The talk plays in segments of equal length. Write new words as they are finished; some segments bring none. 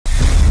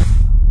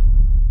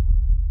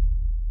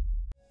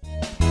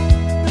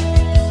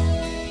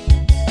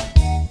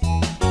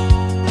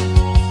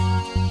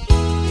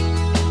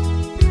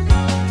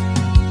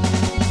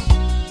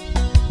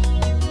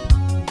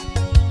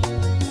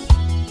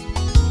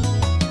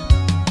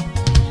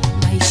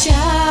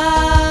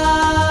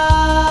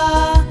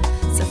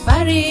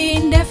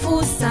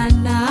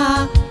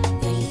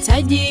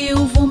yahitaji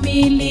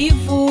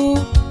uvumilivu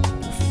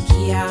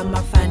kufikia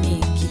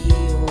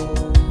mafanikio.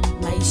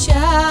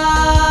 Maisha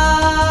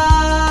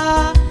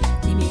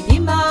ni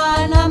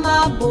milima na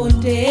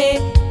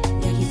mabonde,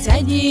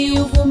 yahitaji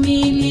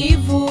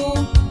uvumilivu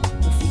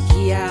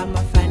kufikia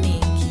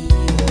mafanikio.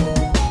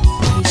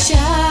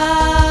 Maisha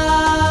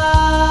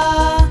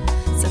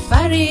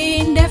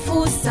safari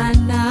ndefu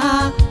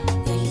sana,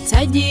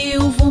 yahitaji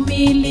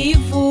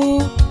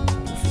uvumilivu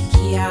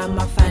kufikia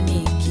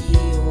mafanikio.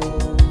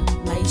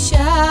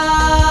 Maisha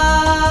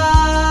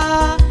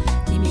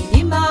ni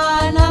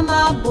milima na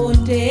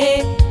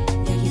mabonde,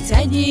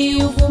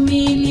 yahitaji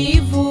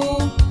uvumilivu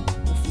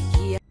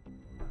kufikia.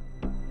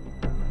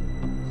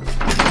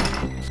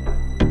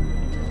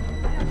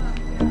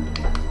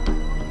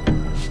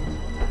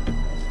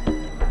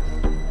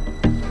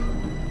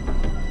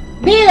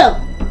 Bilo!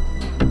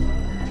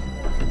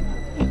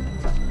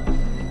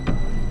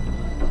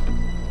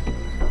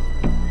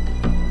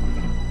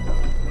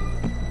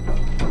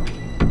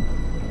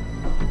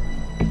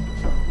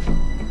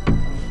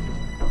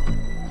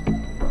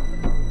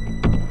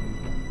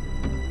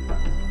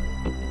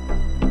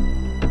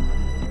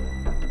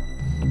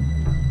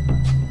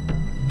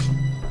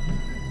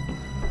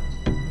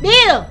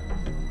 Bilo!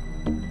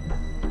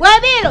 Wewe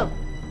Bilo!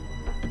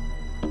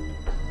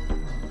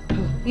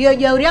 Hiyo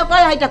jeuri yako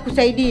wala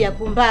haitakusaidia,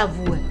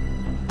 pumbavu wewe.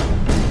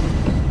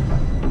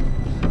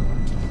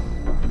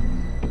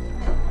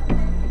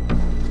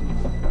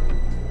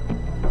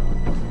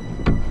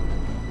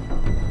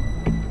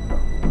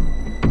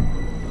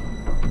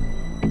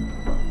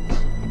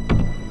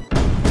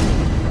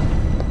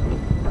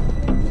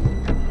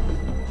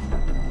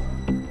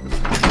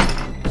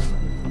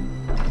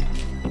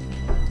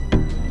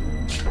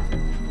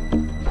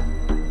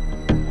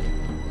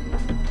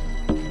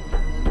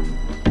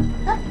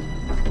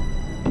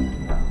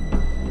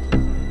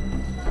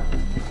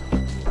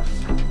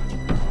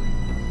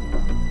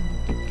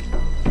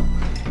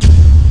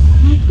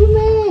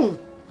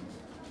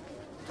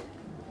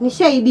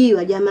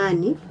 Nishaibiwa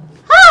jamani.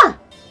 Ha!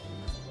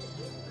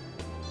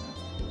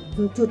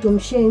 Mtoto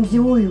mshenzi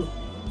huyu.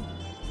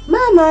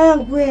 Mama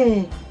yangu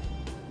wewe.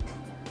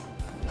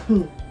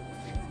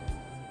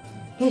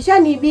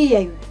 Keshanibia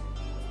yule.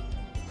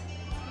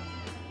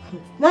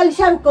 Na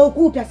lisharuka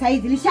ukuta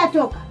saizi,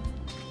 lishatoka.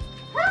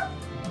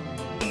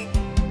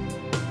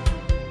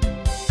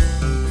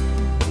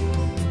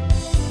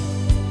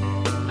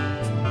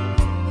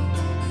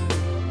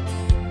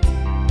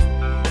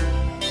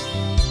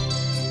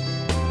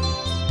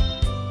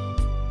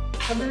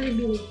 Habari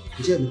Bini.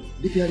 Njema,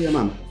 vipi hali ya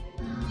mama?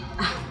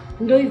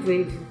 Ndio hivyo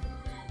hivyo.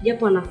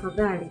 Japo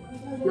anafadhali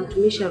na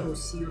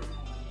tumesharuhusiwa.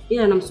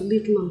 Ila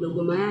namsubiri tu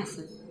mdogo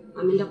Mayasa,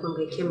 ameenda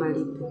kuangaikia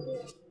malipo.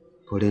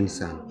 Poleni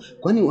sana.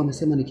 Kwani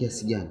wamesema ni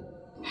kiasi gani?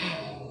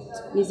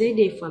 Ni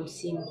zaidi ya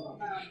 50,000.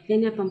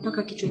 Yaani hapa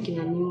mpaka kichwa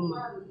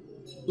kinaniuma.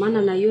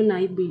 Maana naiona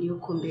aibu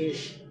iliyoko mbele.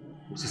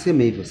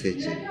 Usiseme hivyo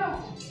Seche.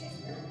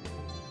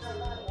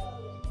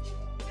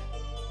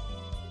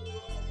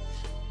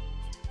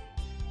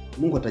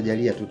 Mungu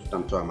atajalia tu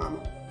tutamtoa mama.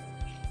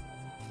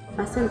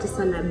 Asante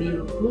sana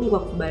Bilo. Mungu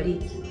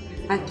akubariki.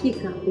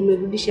 Hakika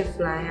umerudisha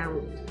furaha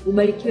yangu.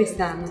 Ubarikiwe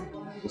sana.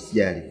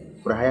 Usijali.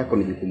 Furaha yako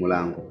ni jukumu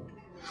langu.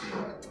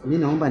 Mimi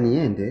naomba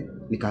niende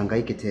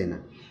nikahangaike tena.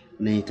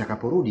 Na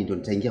nitakaporudi ndio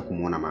nitaingia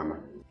kumuona mama.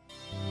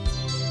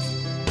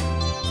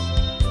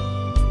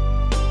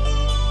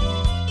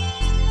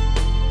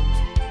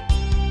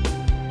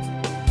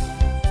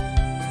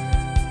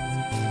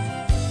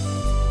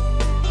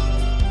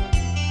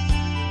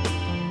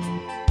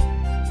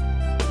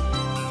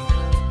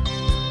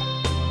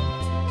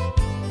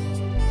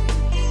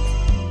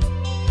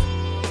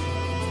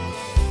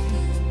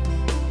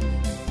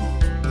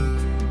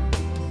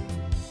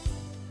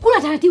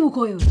 Taratibu uko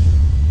wewe.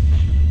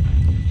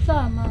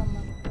 Sawa mama.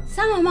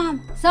 Sawa mama.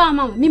 Sawa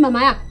mama, mimi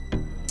mama yako.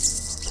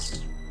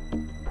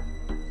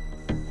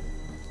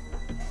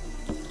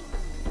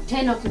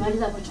 Tena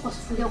ukimaliza kuchukua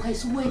sufuria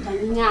ukaisugua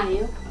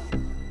itaning'ae.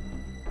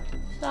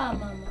 Sawa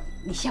mama.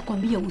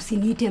 Nishakwambia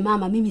usiniite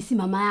mama, mimi si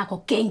mama yako,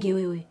 kenge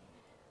wewe.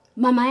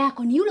 Mama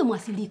yako ni yule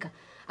mwasilika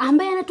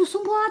ambaye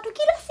anatusumbua watu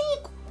kila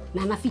siku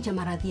na anaficha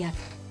maradhi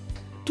yake.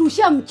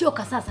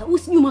 Tushamchoka sasa,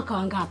 usijui mwaka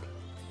wangapi.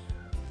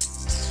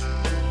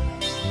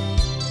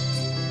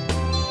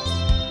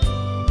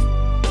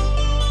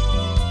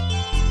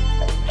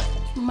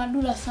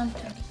 Madula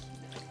asante.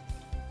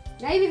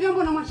 Na hivi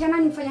vyombo unamwachia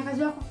nani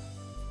mfanyakazi wako?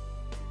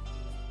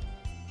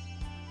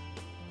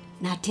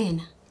 Na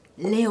tena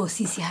leo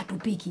sisi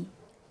hatupiki.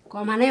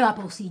 Kwa maana hiyo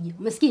hapa usije.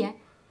 Umesikia?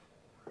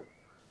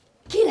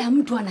 Kila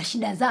mtu ana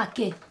shida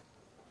zake.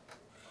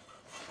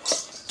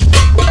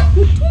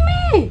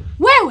 Mtume,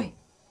 wewe.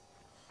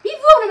 Hivi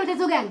una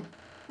matatizo gani?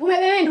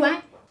 Umebebendwa eh?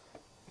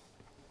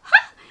 Ha?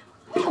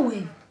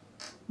 Wewe.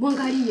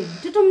 Mwangalie,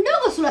 mtoto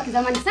mdogo sura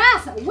kizamani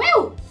sasa.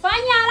 Wewe,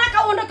 fanya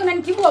haraka uondoke na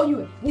nitibua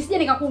ujue. Nisije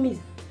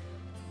nikakuumiza.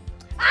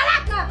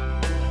 Haraka.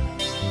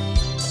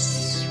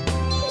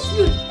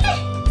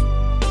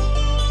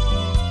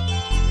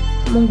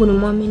 Mungu ni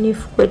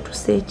mwaminifu kwetu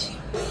Seche.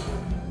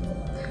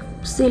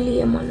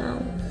 Usilie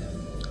mwanangu.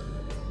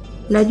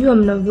 Najua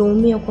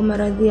mnavyoumia kwa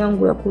maradhi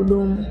yangu ya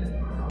kudumu.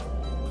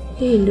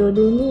 Hii ndio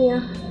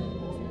dunia.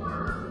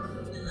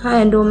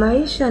 Haya ndio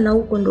maisha na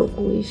huko ndio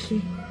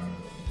kuishi.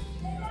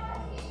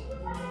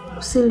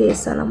 Usilie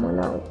sana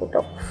mwanangu,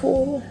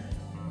 utakufuru.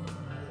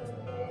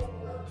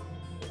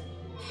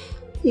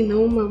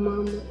 Inauma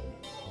mama.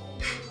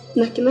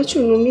 Na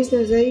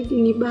kinachoniumiza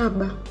zaidi ni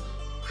baba.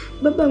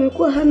 Baba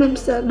amekuwa hana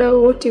msaada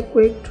wote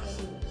kwetu.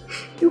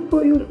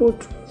 Yupo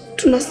tu.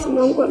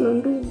 Tunasimangwa na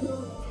ndugu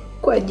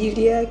kwa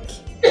ajili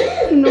yake.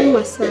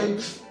 Inauma sana.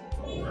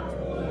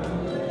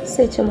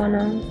 Seche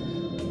mwanangu.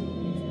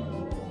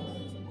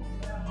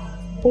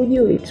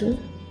 Hujui tu.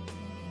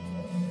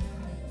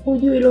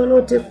 Hujui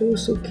lolote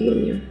kuhusu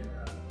Kinyo.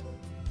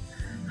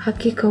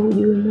 Hakika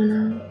hujui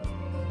mwanangu.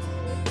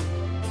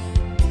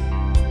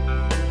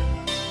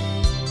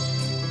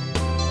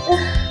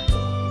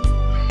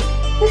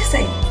 Sasa.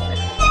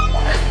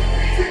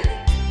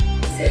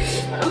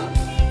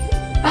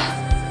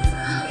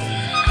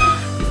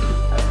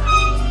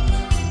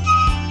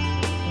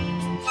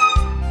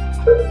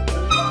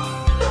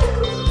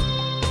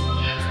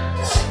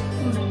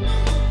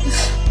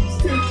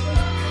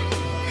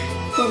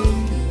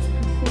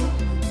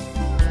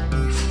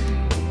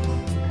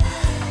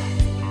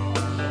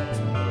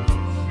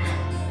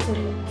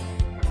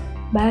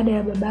 Baada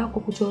ya babako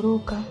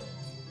kutoroka,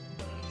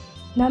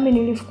 nami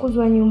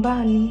nilifukuzwa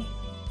nyumbani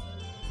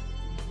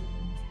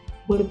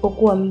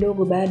ulipokuwa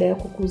mdogo baada ya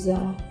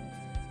kukuzaa.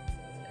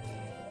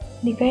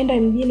 Nikaenda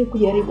mjini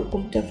kujaribu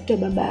kumtafuta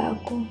baba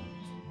yako.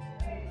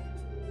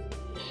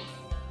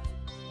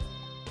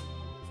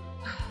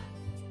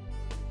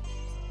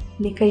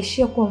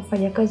 Nikaishia kuwa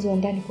mfanyakazi wa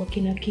ndani kwa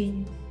kina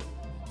Kinyo.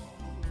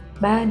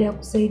 Baada ya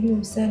kusaidiwa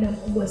msaada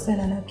mkubwa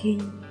sana na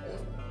Kinyo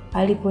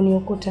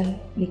aliponiokota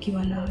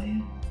nikiwa na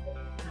wewe.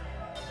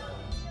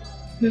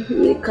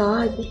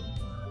 Nikawaje?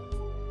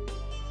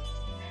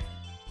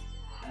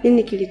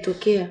 Nini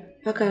kilitokea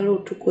mpaka leo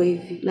tuko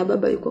hivi na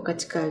baba yuko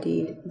katika hali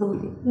ile?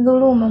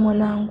 Dhuluma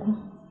mwanangu.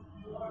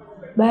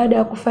 Baada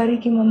ya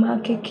kufariki mama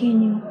yake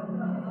Kinyo,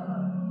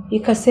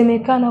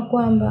 ikasemekana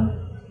kwamba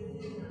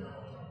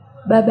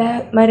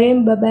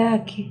marehemu baba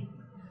yake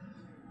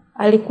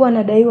alikuwa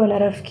anadaiwa na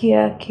rafiki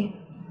yake,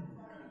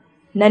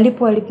 na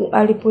ndipo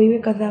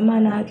alipoiweka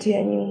dhamana hati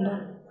ya nyumba.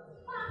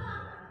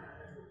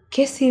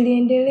 Kesi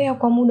iliendelea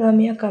kwa muda wa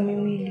miaka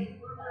 2.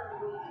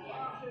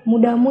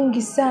 Muda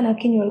mwingi sana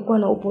Kinyo alikuwa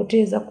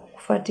anaupoteza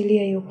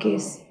kufuatilia hiyo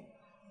kesi,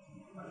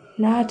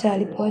 na hata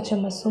alipoacha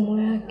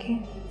masomo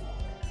yake.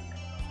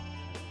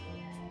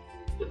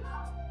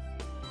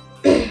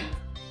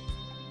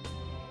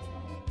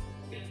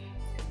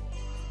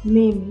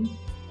 Mimi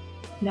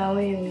na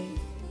wewe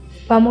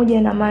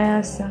pamoja na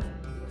Mayasa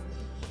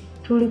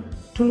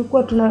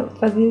tulikuwa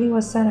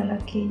tunafadhiliwa sana na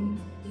Kinyo.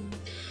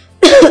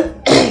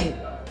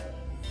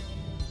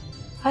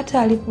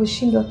 Hata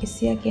aliposhindwa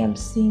kesi yake ya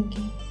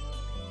msingi,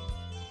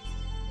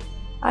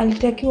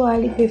 alitakiwa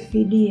alipe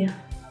fidia.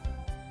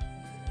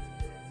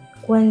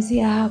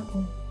 Kuanzia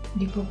hapo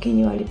ndipo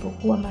Kinyo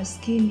alipokuwa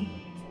maskini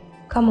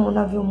kama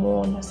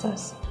unavyomuona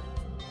sasa.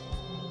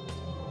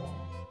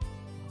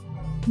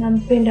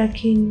 Nampenda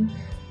Kinyo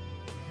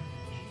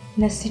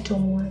na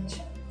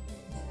sitomwacha.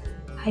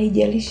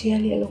 Haijalishi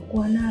hali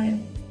aliyokuwa nayo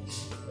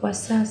kwa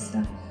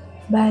sasa,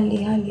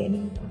 bali hali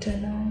aliyokuta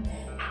nayo.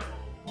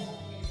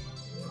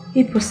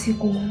 Ipo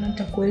siku mama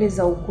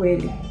nitakueleza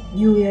ukweli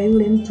juu ya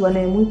yule mtu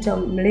anayemuita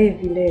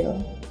mlevi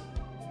leo.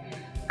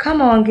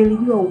 Kama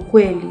wangelijua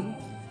ukweli,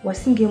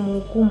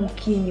 wasingemhukumu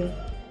Kinyo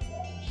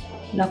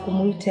na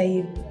kumuita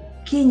hivyo.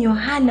 Kinyo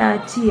hana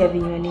hatia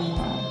vinywani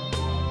mwao.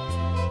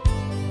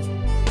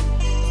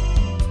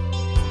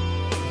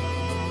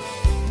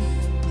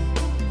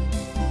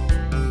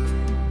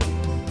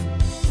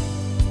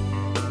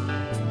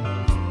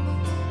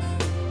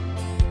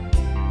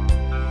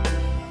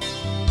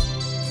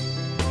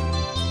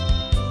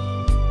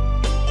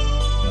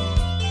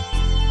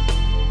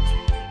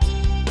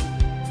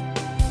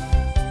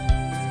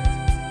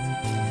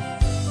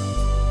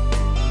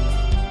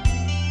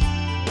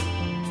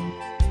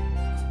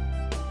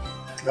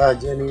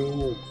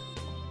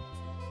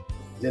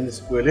 Jeni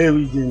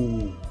sikuelewi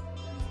Jeni.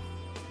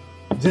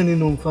 Jeni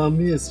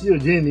nomfahamie, sio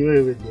Jeni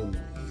wewe Jeni.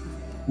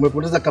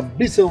 Umepoteza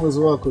kabisa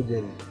uwezo wako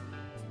Jeni.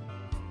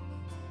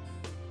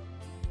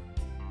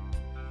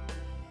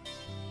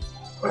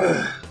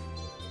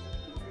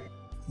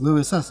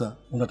 Wewe sasa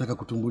unataka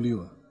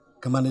kutumbuliwa.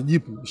 Kama ni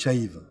jipu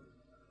shaiva.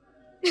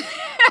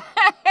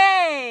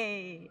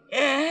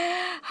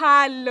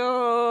 Halo.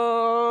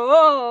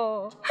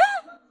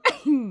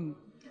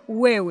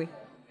 Wewe,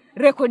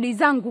 rekodi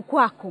zangu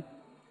kwako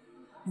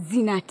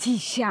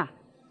zinatisha.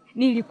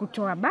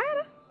 Nilikutoa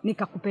bara,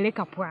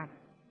 nikakupeleka Pwani.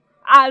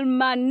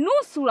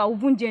 Almanusura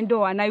uvunje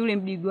ndoa na yule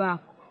mdigo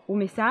wako.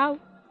 Umesahau?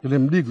 Yule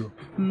mdigo?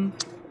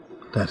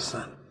 Hatari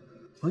sana.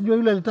 Unajua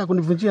yule alitaka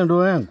kunivunjia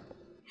ndoa yangu.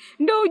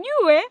 Ndio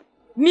ujue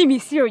mimi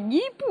sio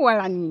jipu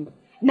wala nini.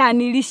 Na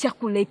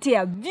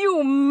nilishakuletea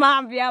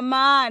vyuma vya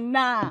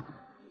maana.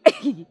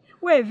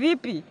 We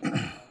vipi?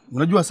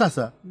 Unajua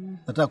sasa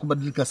nataka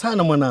kubadilika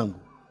sana mwanangu.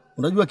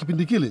 Unajua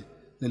kipindi kile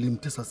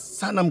nilimtesa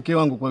sana mke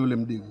wangu kwa yule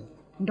mdigo.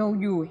 Ndio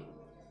ujue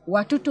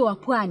watoto wa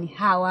pwani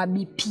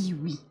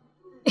hawabipiwi.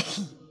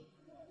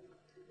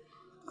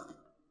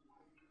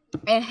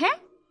 Ehe,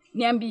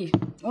 niambie,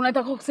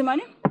 unataka kusema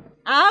nini?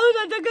 Au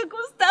unataka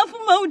kustafu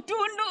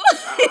mautundu?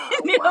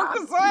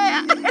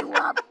 Ninakuzoea.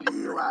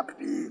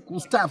 Wapi?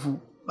 Kustafu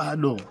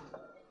bado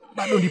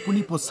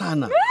nipo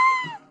sana.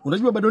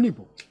 Unajua bado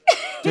nipo?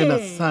 Tena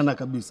sana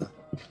kabisa.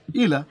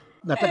 Ila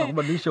nataka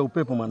kubadilisha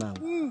upepo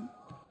mwanangu.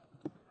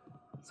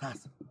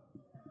 Sasa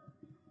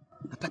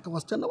nataka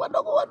wasichana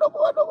wadogo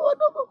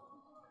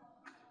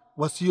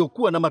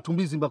wasiokuwa na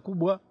matumizi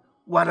makubwa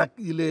wala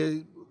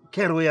ile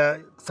kero ya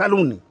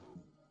saluni.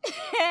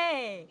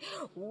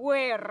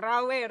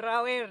 Wera.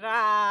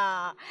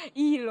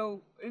 Hilo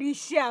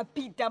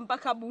lishapita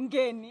mpaka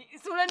bungeni.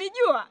 Si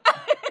unanijua?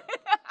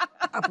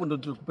 Hapo ndo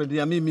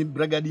tukupendia mimi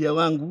bragadia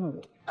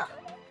wangu.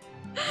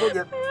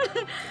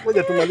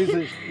 Ngoja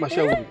tumalize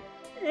mashauri.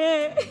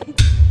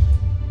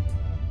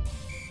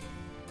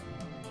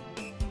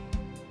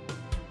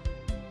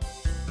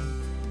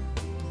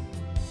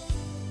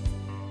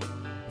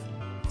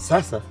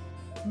 Sasa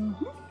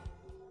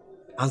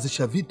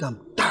anzisha vita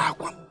mtaa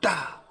kwa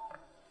mtaa,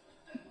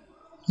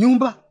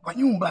 nyumba kwa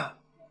nyumba.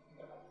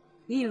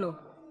 Hilo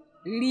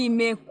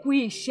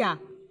limekwisha.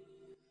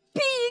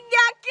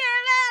 Piga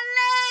kelele!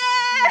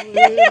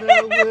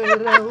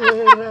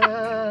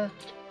 Wera.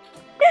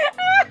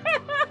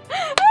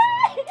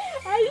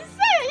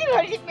 Aise,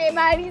 hilo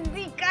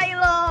limemalizika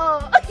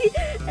hilo.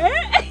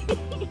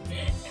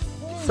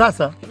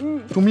 Sasa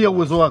tumia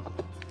uwezo wako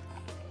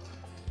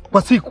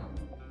kwa siku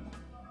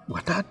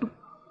 3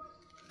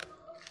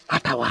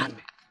 hata 4,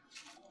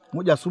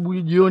 moja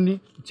asubuhi, jioni,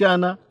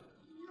 mchana,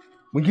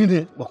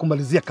 mwingine wa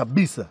kumalizia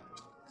kabisa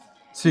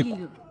siku.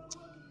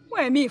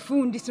 Wewe mimi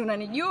fundi, si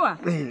unanijua?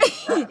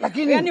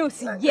 Lakini yani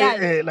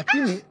usijali.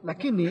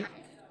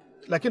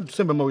 Lakini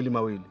tuseme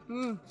mawili.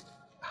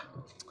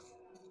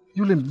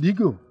 Yule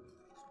mdigo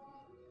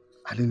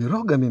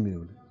aliniroga mimi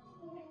yule.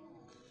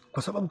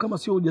 Kwa sababu kama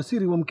sio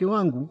ujasiri wa mke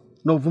wangu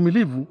na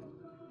uvumilivu,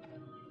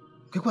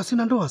 ningekuwa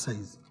sina ndoa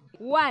saizi.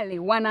 Wale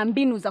wana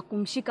mbinu za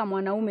kumshika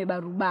mwanaume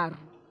barubaru.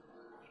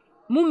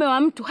 Mume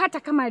wa mtu hata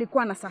kama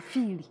alikuwa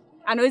anasafiri,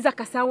 anaweza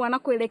kasahau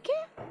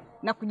anakoelekea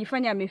na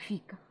kujifanya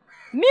amefika.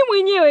 Mimi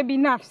mwenyewe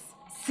binafsi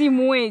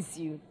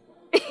simuwezi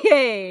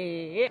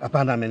yule.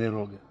 Hapana,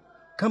 ameniroga.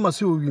 Kama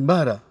sio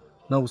uimbara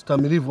na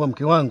ustamilivu wa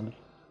mke wangu,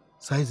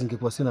 saizi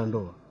ningekuwa sina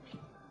ndoa.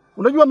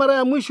 Unajua mara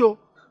ya mwisho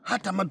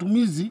hata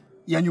matumizi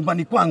ya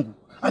nyumbani kwangu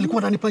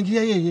alikuwa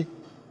ananipangia yeye.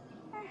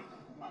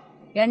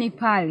 Yaani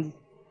pale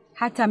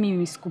hata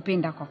mimi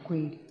sikupenda kwa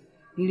kweli.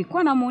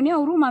 Nilikuwa namuonea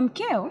huruma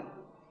mkeo.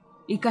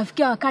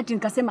 Ikafikia wakati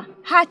nikasema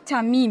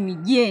hata mimi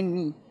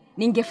Jeni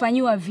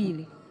ningefanyiwa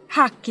vile.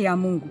 Haki ya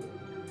Mungu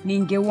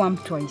ningeua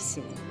mtu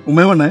aise.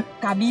 Umeona eh?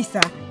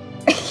 Kabisa.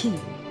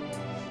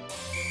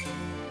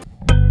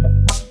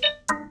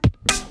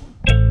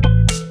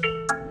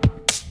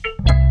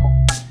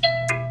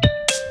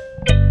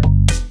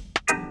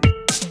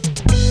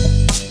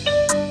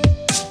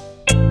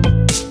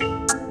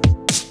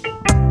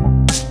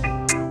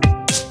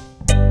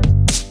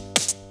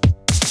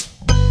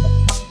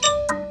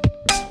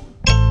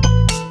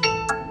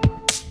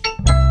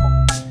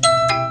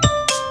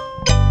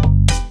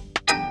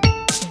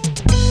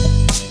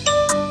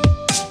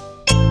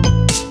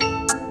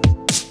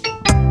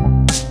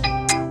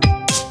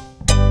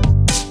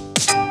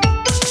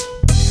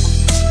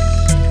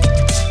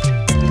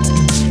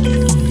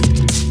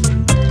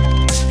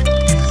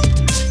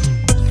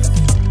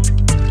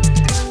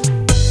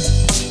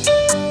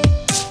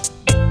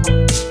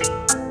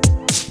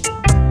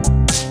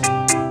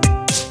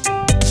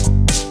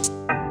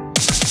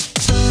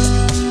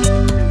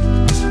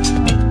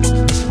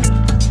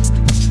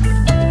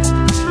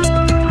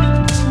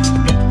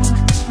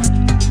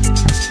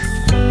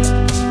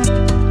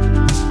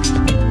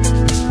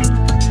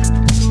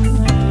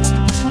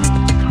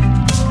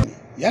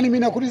 Yaani mimi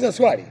nakuuliza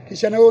swali,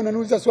 kisha na wewe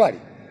unaniuliza swali.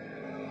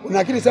 Una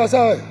akili sawa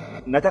sawa wewe?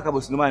 Nataka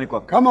bosi Numani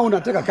kwa. Kama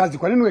unataka kazi,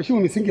 kwa nini uheshimu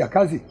misingi ya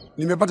kazi?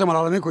 Nimepata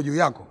malalamiko juu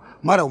yako.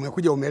 Mara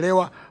umekuja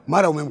umelewa,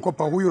 mara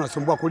umemkopa huyu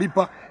unasumbua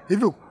kulipa.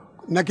 Hivi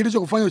na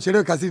kilichokufanya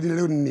uchelewe kazini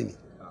leo ni nini?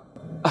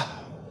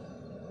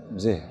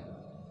 Mzee,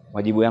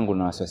 majibu yangu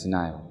na wasiwasi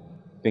nayo.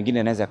 Pengine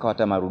inaweza kawa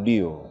hata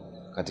marudio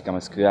katika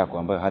masikio yako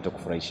ambayo hata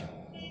kufurahisha.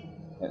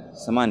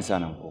 Samahani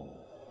sana mkuu.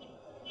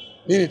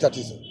 Nini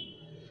tatizo?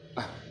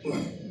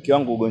 Mke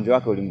wangu ugonjwa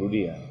wake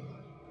ulimrudia.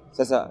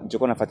 Sasa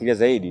nilichokuwa nafuatilia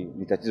zaidi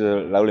ni tatizo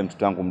la ule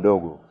mtoto wangu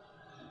mdogo.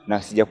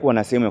 Na sijakuwa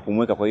na sehemu ya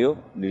kumweka, kwa hiyo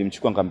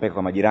nilimchukua nikampeka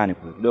kwa majirani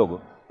kule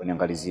kidogo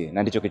waniangalizie.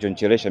 Na ndicho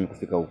kilichonichelewesha mimi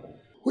kufika huko.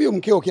 Huyo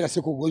mkeo kila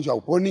siku ugonjwa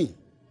hauponi?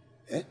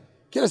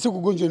 Kila siku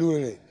ugonjwa ni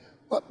ule.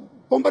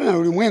 Pambana na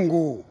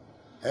ulimwengu.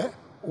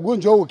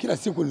 Ugonjwa huo kila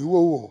siku ni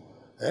huo.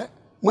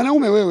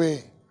 Mwanaume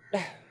wewe.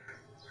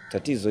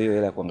 Tatizo hiyo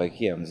ile ya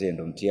kuhangaikia mzee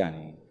ndo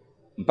mtihani.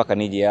 Mpaka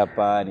nije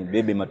hapa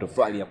nibebe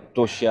matofali ya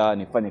kutosha,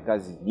 nifanye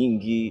kazi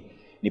nyingi,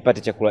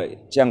 nipate chakula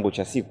changu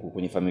cha siku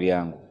kwenye familia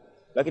yangu.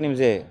 Lakini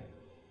mzee,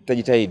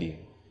 Tutajitahidi.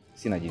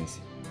 Sina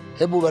jinsi.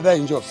 Hebu baadaye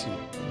njoo ofisini.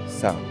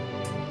 Sawa.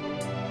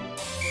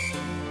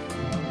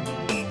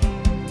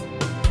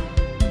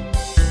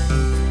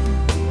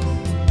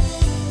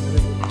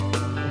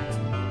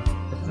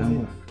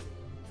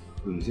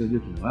 Mzee unajua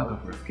kimewaka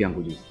kwa rafiki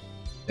yangu juu.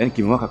 Yaani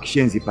kimewaka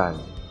kishenzi pale.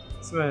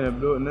 Sema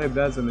bro, naye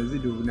blaza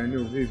amezidi unani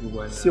uvivu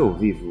bwana. Sio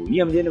uvivu.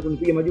 Ni amjane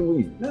kunipiga majungu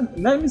hivi.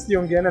 Na mimi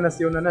siongeana na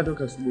siona naye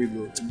toka asubuhi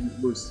bro.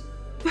 Boss.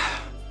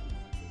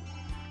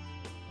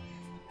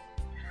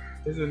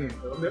 Hizo ni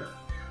problem.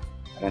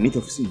 Ananiita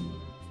ofisini.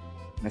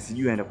 Na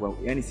sijui anaenda kwa,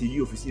 yani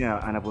sijui ofisini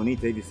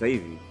anaponiita hivi sasa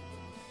hivi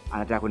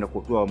anataka kwenda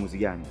kutoa uamuzi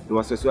gani. Ndio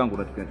wasiwasi wangu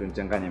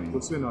unachanganya mimi.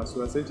 Usiwe na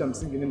wasiwasi, cha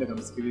msingi nenda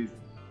kamsikilize.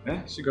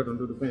 Shika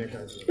ndo tufanye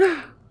kazi.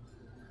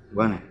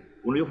 Bwana,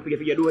 unajua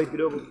kupiga dua hivi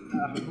kidogo?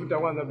 Vuta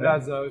kwanza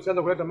blaza.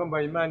 Ushaanza kuleta mambo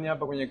ya imani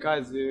hapa kwenye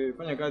kazi.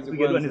 Fanya kazi kwanza.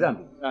 Kupiga dua ni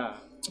dhambi?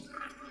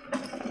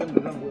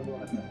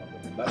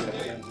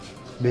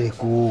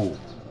 Beku,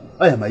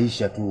 haya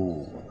maisha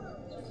tu.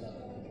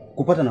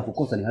 Kupata na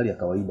kukosa ni hali ya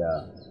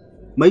kawaida.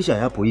 Maisha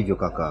yapo hivyo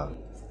kaka.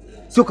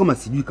 Sio kama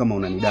sijui kama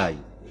unanidai.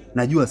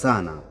 Najua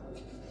sana.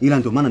 Ila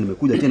ndio maana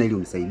nimekuja tena ili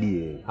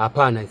unisaidie.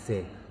 Hapana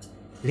ise.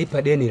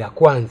 Lipa deni la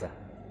kwanza.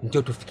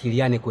 Ndio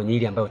tufikiriane kwenye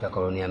ile ambayo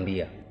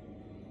utakaloniambia.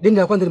 Deni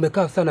la kwanza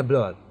limekaa sana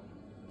bro.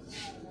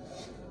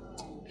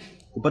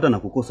 Kupata na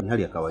kukosa ni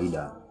hali ya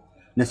kawaida.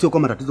 Na sio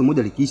kama tatizo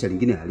moja likiisha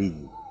lingine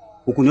haliji.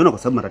 Hukuniona kwa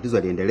sababu matatizo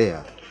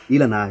yaliendelea.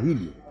 Ila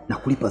naahidi na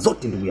kulipa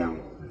zote ndugu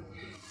yangu.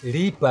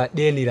 Lipa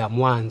deni la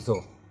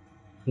mwanzo.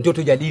 Ndio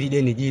tujadili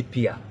deni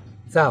jipya.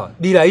 Sawa?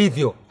 Bila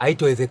hivyo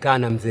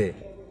haitowezekana mzee.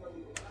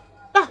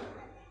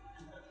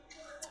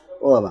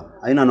 Poa baba,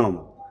 haina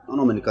noma.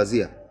 Naona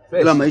umenikazia.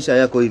 Ila maisha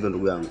yako hivyo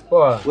ndugu yangu.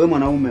 Poa. Wewe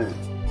mwanaume.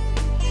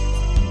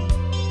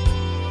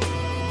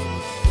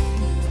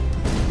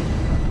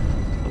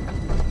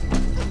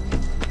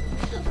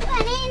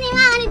 Nini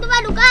mama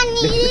nituma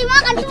dukani?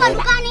 Mama nituma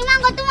dukani,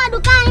 mama nituma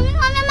dukani.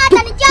 Mama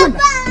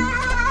atanichapa.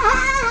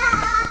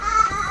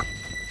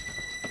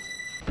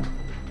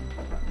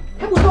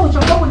 Hebu toa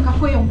uchafu wako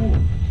nikafue hiyo nguo.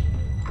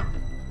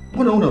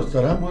 Mbona una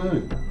ustaarabu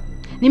wewe?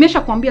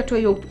 Nimeshakwambia toa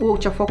hiyo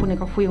uchafu wako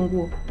nikafue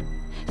nguo.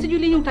 Sijui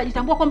lini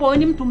utajitambua kwamba wewe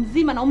ni mtu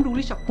mzima na umri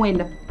ulisha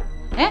kwenda.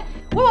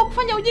 Wewe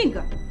kufanya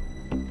ujinga?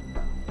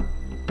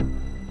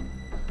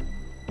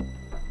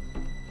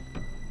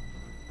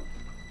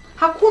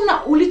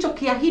 Hakuna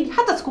ulichokiahidi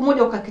hata siku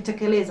moja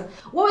ukakitekeleza.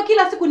 Wewe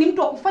kila siku ni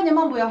mtu wa kufanya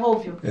mambo ya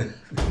hovyo.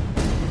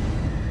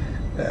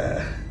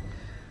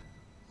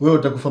 Wewe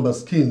utakufa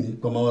maskini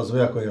kwa mawazo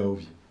yako ya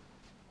ovyo.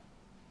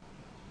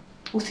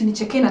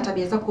 Usinichekee na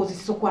tabia zako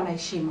zisizokuwa na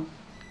heshima.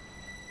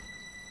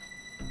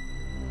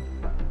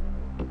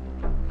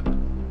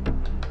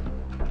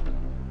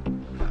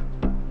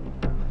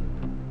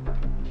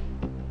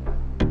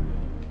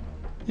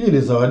 Hii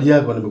ni zawadi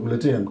yako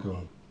nimekuletea mke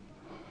wangu.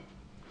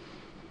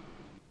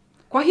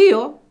 Kwa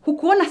hiyo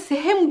hukuona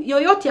sehemu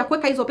yoyote ya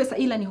kuweka hizo pesa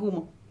ila ni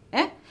humo.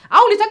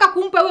 Au ulitaka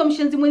kumpa huyo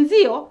mshenzi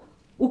mwenzio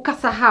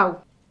ukasahau?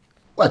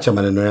 Acha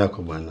maneno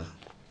yako bwana.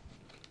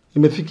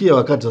 Imefikia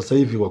wakati sasa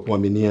hivi wa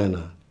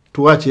kuaminiana.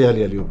 Tuache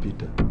yale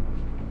yaliyopita.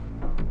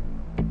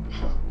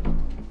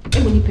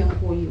 Hebu nipe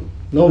nguo hiyo.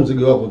 Na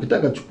mzigo wako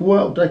ukitaka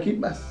chukua, utaki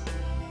basi.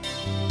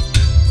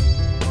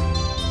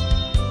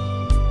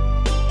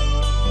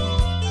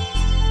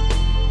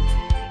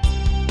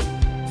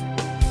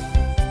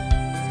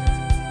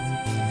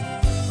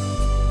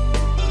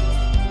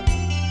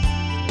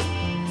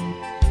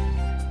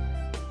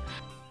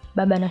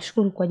 Baba,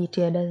 nashukuru kwa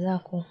jitihada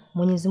zako.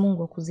 Mwenyezi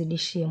Mungu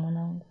akuzidishie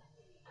mwanangu.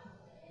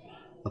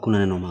 Hakuna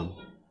neno mama.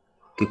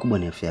 Kikubwa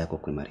ni afya yako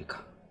kuimarika.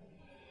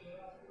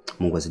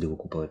 Mungu azidi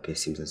kukupa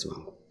wepesi mzazi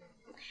wangu.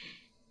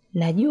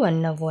 Najua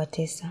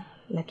ninavyowatesa,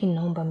 lakini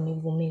naomba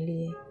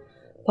mnivumilie.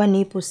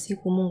 Kwani ipo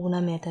siku Mungu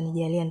nami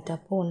atanijalia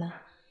nitapona.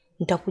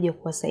 Nitakuja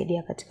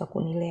kuwasaidia katika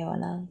kunilea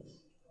wanangu.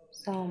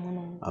 Sawa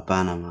mwanangu?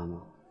 Hapana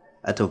mama.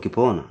 Hata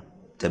ukipona,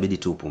 itabidi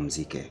tu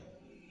upumzike.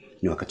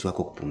 Ni wakati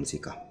wako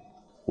kupumzika.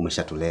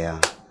 Umeshatulea.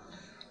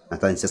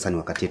 Nadhani sasa ni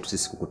wakati wetu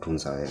sisi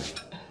kukutunza wewe.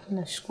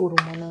 Nashukuru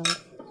mwanangu.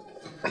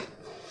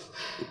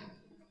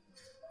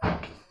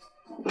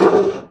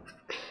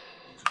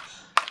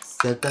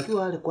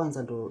 Sitakiwa wale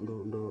kwanza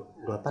ndo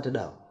apate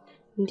dawa.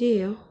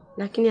 Ndiyo,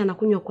 lakini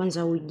anakunywa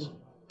kwanza uji.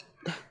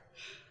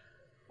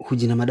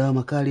 Uji na madawa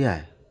makali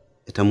haya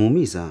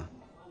itamuumiza.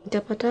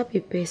 Nitapata wapi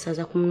pesa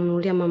za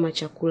kumnunulia mama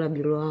chakula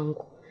bilo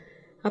wangu?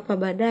 Hapa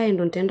baadaye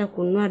ndo nitaenda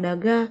kununua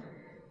dagaa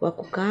wa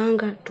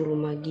kukaanga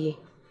tulumagie.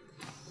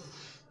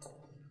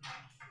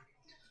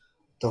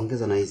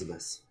 Taongeza na hizi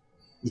basi.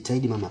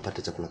 Jitahidi mama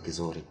apate chakula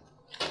kizuri.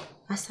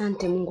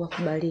 Asante, Mungu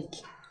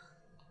akubariki.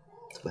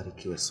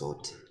 Tubarikiwe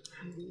sote.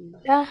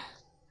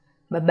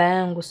 Baba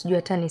yangu sijui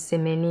hata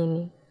niseme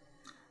nini.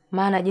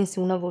 Maana jinsi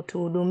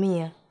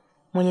unavyotuhudumia,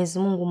 Mwenyezi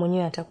Mungu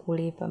mwenyewe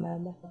atakulipa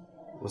baba.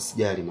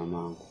 Usijali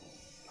mamangu.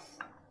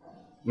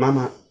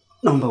 Mama,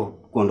 naomba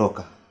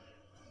kuondoka.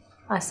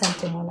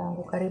 Asante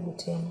mwanangu, karibu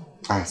tena.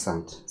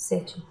 Asante.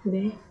 Seche.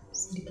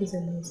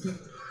 Sindikiza mzee.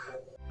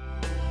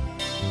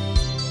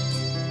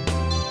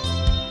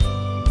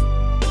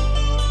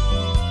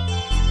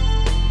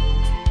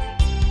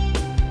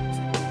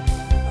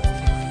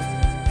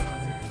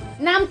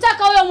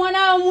 Namtaka huyo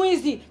mwanao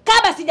mwizi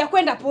kabla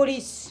sijakwenda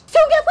polisi. Si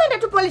ungekwenda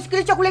tu polisi,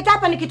 kilichokuleta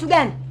hapa ni kitu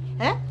gani?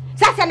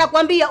 Sasa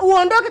nakwambia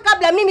uondoke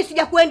kabla mimi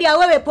sijakuendea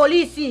wewe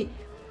polisi.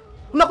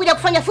 Umekuja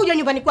kufanya fujo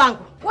nyumbani kwangu.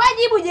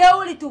 Wajibu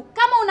jeuri tu.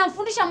 Kama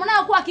unamfundisha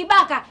mwanao kuwa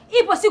kibaka,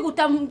 ipo siku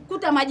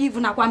utamkuta majivu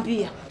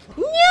nakwambia.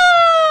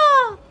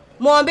 Nyaa!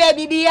 Muombe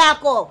bibi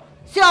yako,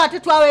 sio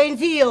watoto wa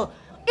wenzio.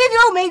 Hivi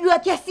wewe umeijua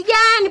kiasi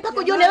gani mpaka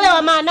ujione wewe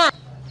wa maana?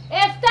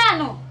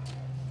 5,000.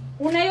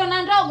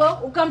 Unaiona ndogo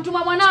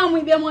ukamtuma mwanao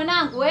muibia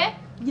mwanangu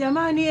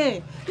Jamani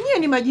nyie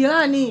ni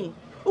majirani.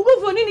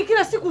 Ugomvi nini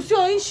kila siku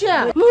sio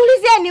isha?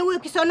 Muulizeni huyu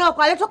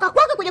kisonoko alitoka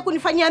kwake kuja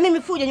kunifanyia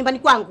mimi fujo nyumbani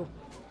kwangu.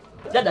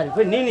 Dada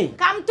alifanya nini?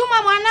 Kamtuma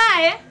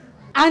mwanae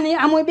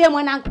amuibie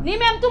mwanangu.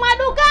 Nimemtuma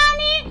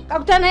dukani,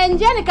 kakutana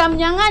njiani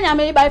kamnyang'anya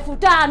ameiba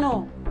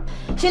 5,000.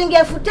 Shilingi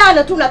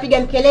 5,000 tu unapiga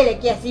mkelele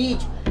kiasi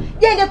hicho.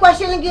 Jenge kwa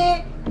shilingi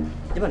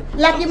jamani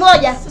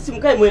 100,000. Sasa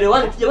mkae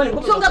muelewane tu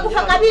jamani. Songa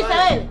kufa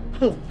kabisa wewe.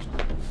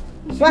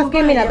 Wapi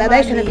mimi na baba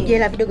yetu napigia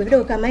hela vidogo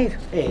vidogo kama hivyo?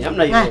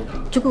 Hamna hivyo.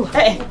 Chukua.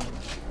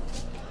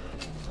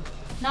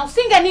 Na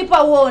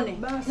usingenipa uone.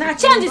 Na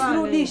change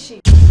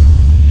sirudishi.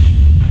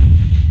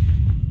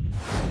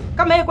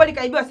 Kama yeye kweli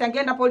kaibiwa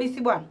asiangeenda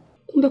polisi bwana.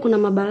 Kumbe kuna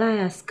mabalaa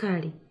ya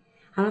askari.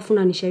 Alafu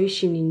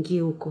unanishawishi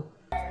niingie huko.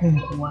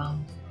 Mungu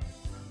wangu.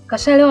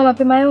 Kashalewa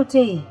mapema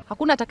yote hii.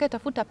 Hakuna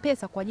atakayetafuta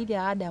pesa kwa ajili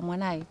ya ada ya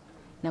mwanae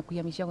na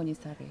kuihamishia kwenye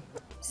starehe.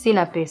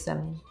 Sina pesa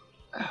mimi.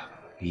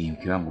 Hii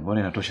mke wangu mbona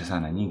inatosha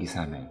sana, nyingi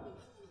sana hii.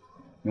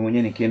 Mimi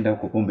mwenyewe nikienda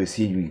huko pombe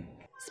sijui.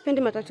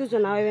 Sipendi matatizo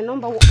na wewe,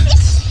 naomba